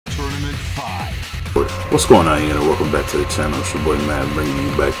What's going on, and welcome back to the channel. It's your boy Matt, bringing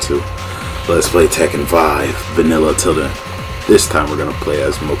you back to Let's Play Tekken 5 Vanilla till then. This time we're gonna play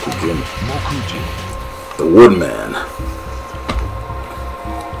as Mokujin, the Woodman.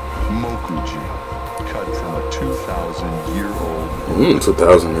 Mokujin, cut from a 2,000-year-old.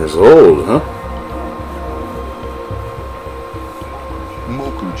 2,000 years old, huh?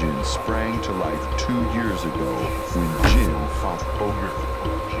 Mokujin sprang to life 2 years ago when Jin fought Ogre.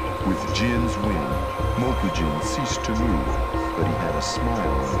 With Jin's win, Mokujin ceased to move, but he had a smile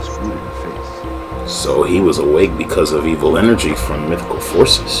on his wooden face. So he was awake because of evil energy from mythical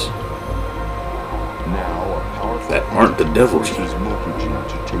forces Now a powerful that aren't the devil forces gene. Mokujin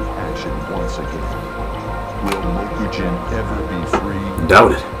to take action once again. Will Mokujin ever be free?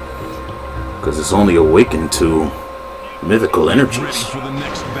 Doubt it, because it's only awakened to mythical energies,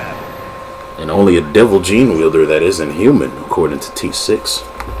 and only a devil gene wielder that isn't human, according to T6.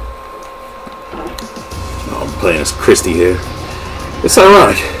 I'm playing as Christy here. It's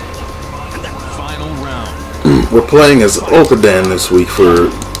ironic. Final round. We're playing as Mokujin this week for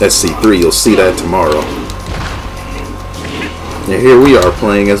SC3. You'll see that tomorrow. And here we are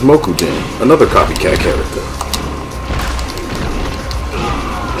playing as Mokujin, another copycat character.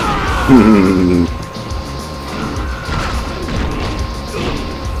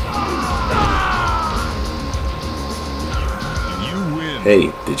 You win.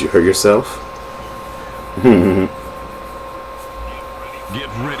 Hey, did you hurt yourself? Get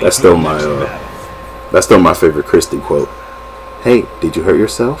ready. That's still my favorite Christy quote. Hey, did you hurt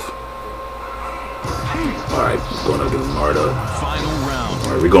yourself? Alright, going against Marta. Final round.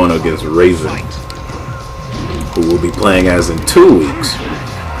 Alright, we're going against Raven, who we'll be playing as in 2 weeks.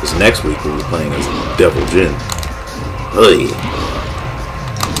 Because next week we'll be playing as Devil Jin. Hey.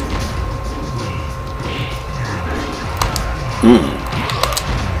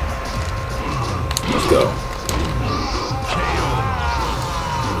 Let's go.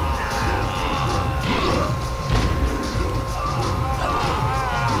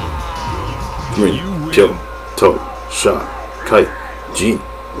 Kyo, To, Sha, Kai, Jin,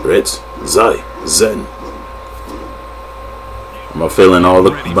 Ritz, Zai, Zen. I'm filling all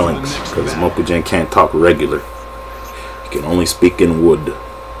the blanks because Mokujin can't talk regular. He can only speak in wood.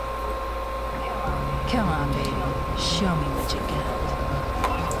 Come on, baby. Show me what you got.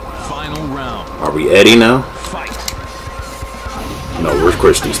 Final round. Are we Eddie now? Fight. No, we're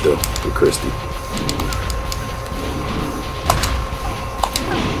Christy still. We're Christy.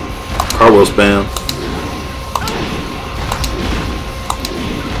 Carwell spam.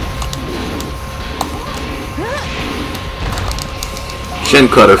 Shin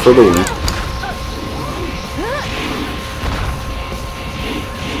cutter for the win.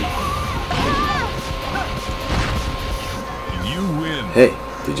 You win. Hey,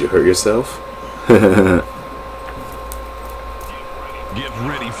 did you hurt yourself? Get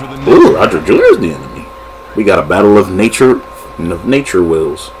ready for the next Ooh, Roger Jr.'s the enemy. We got a battle of nature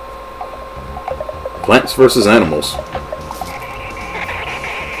wills. Plants versus animals.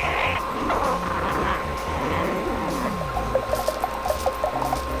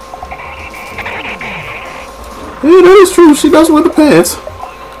 Yeah, that is true. She does wear the pants.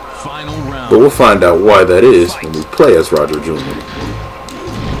 Final round. But we'll find out why that is when we play as Roger Jr.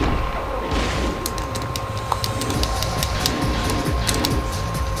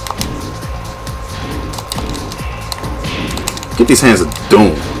 Get these hands of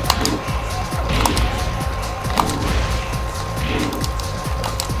doom.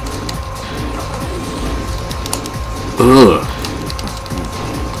 Ugh.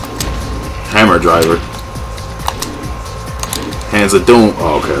 Hammer driver. Hands of doom.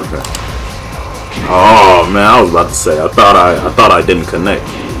 Oh, okay, okay. Oh man, I was about to say. I thought I didn't connect,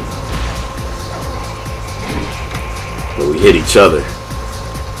 but we hit each other.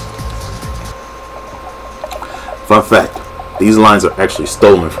 Fun fact: these lines are actually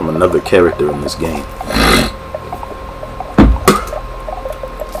stolen from another character in this game.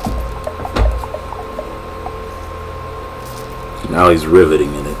 Now he's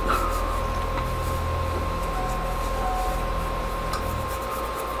riveting in it.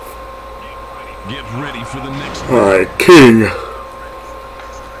 Get ready for the next round. Alright, King.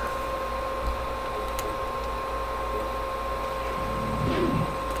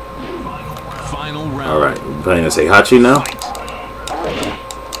 Final round. Alright, we're playing as Heihachi now.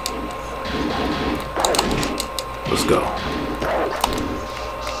 Let's go.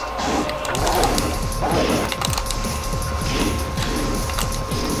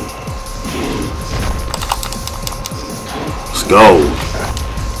 Let's go.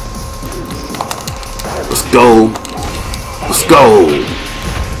 Let's go. Let's go.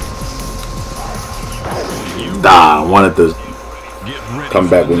 wanted to Get ready come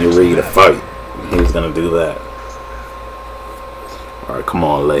for back the when you're next ready to match. fight. He was gonna do that. Alright, come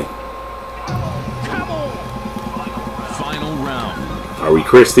on, Lay. Final round. Are we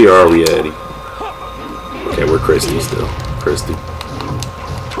Christy or are we Eddie? Okay, we're Christy still. Christy.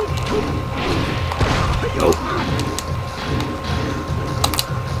 Nope.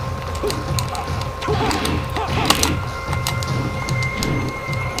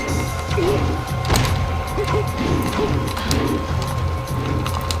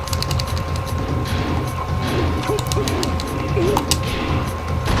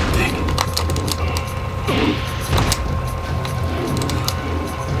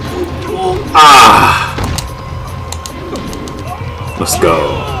 Ah! Let's go.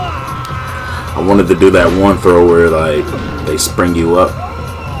 I wanted to do that one throw where like they spring you up,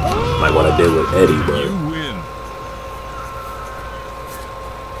 like what I did with Eddie, You but win.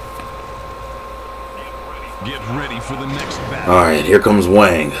 Get ready for the next battle. all right, here comes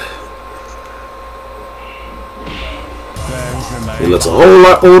Wang. He looks a whole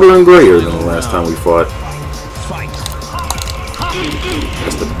lot older and grayer than the last time we fought. Fight.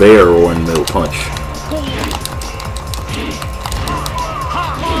 That's the bear or in middle punch.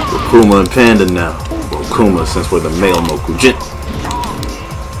 We're Kuma and Panda now. Well, Kuma since we're the male Mokujin.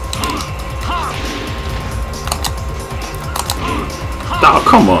 Oh,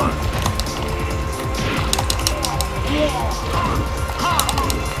 come on.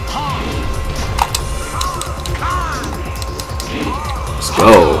 Let's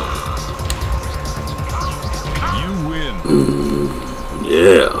go. You win.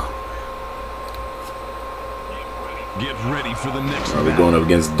 Yeah. Get ready for the next We're battle. going up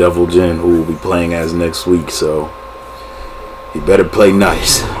against Devil Jin, who we'll be playing as next week, so he better play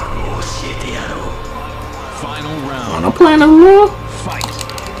nice. Final Oh, round. I'm playing a little. Fight.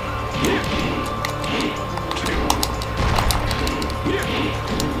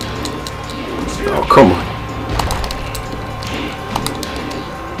 Oh, come on.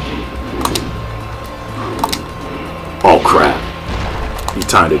 Oh, crap. He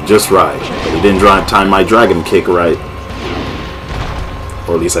timed it just right, but he didn't time my dragon kick right.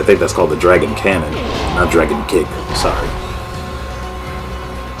 Or at least I think that's called the dragon cannon, not dragon kick. Sorry.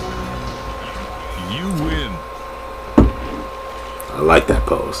 You win. I like that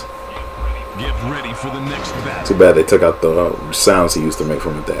pose. Get ready for the next battle. Too bad they took out the sounds he used to make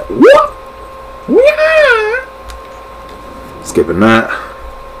from it. That what? Yeah. Skipping that.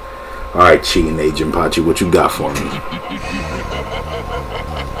 All right, cheating agent Pachi, what you got for me?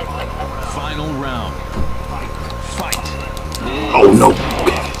 Final round. Fight. Oh no.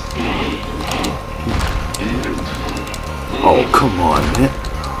 Okay. Oh come on, man.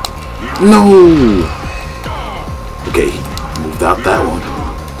 No. Okay, moved out that one.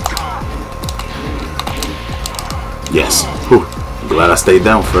 Yes. Whew. I'm glad I stayed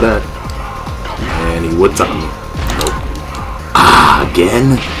down for that. And he would time me. Nope. Ah,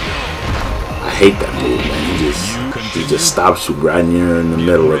 again? I hate that move, man. He just stops you right near in the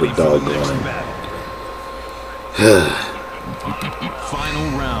middle of the dog going. Final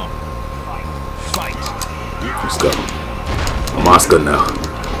round. Fight. Let's go. I'm Oscar now.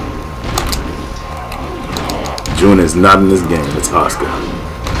 June is not in this game. It's Oscar.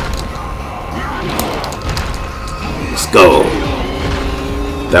 Let's go.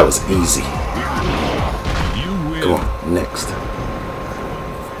 That was easy. You win. Come on, next.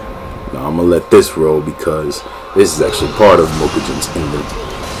 Now I'm gonna let this roll because this is actually part of Mokujin's ending.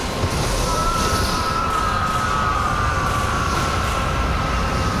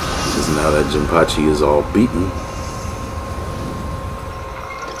 Because now that Jinpachi is all beaten,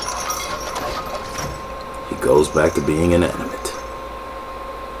 he goes back to being inanimate.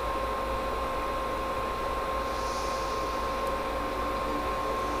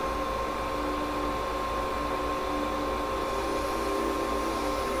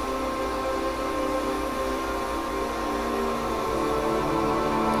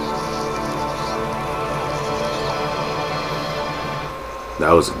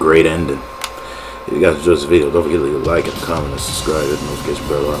 That was a great ending. If you guys enjoyed this video, don't forget to leave a like and comment and subscribe. Hit the notification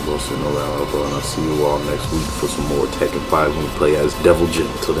bell. I'm posting no loud upload, and I'll see you all next week for some more Tekken 5 when we play as Devil Jin.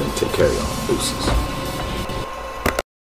 Until then, take care, y'all. Deuces.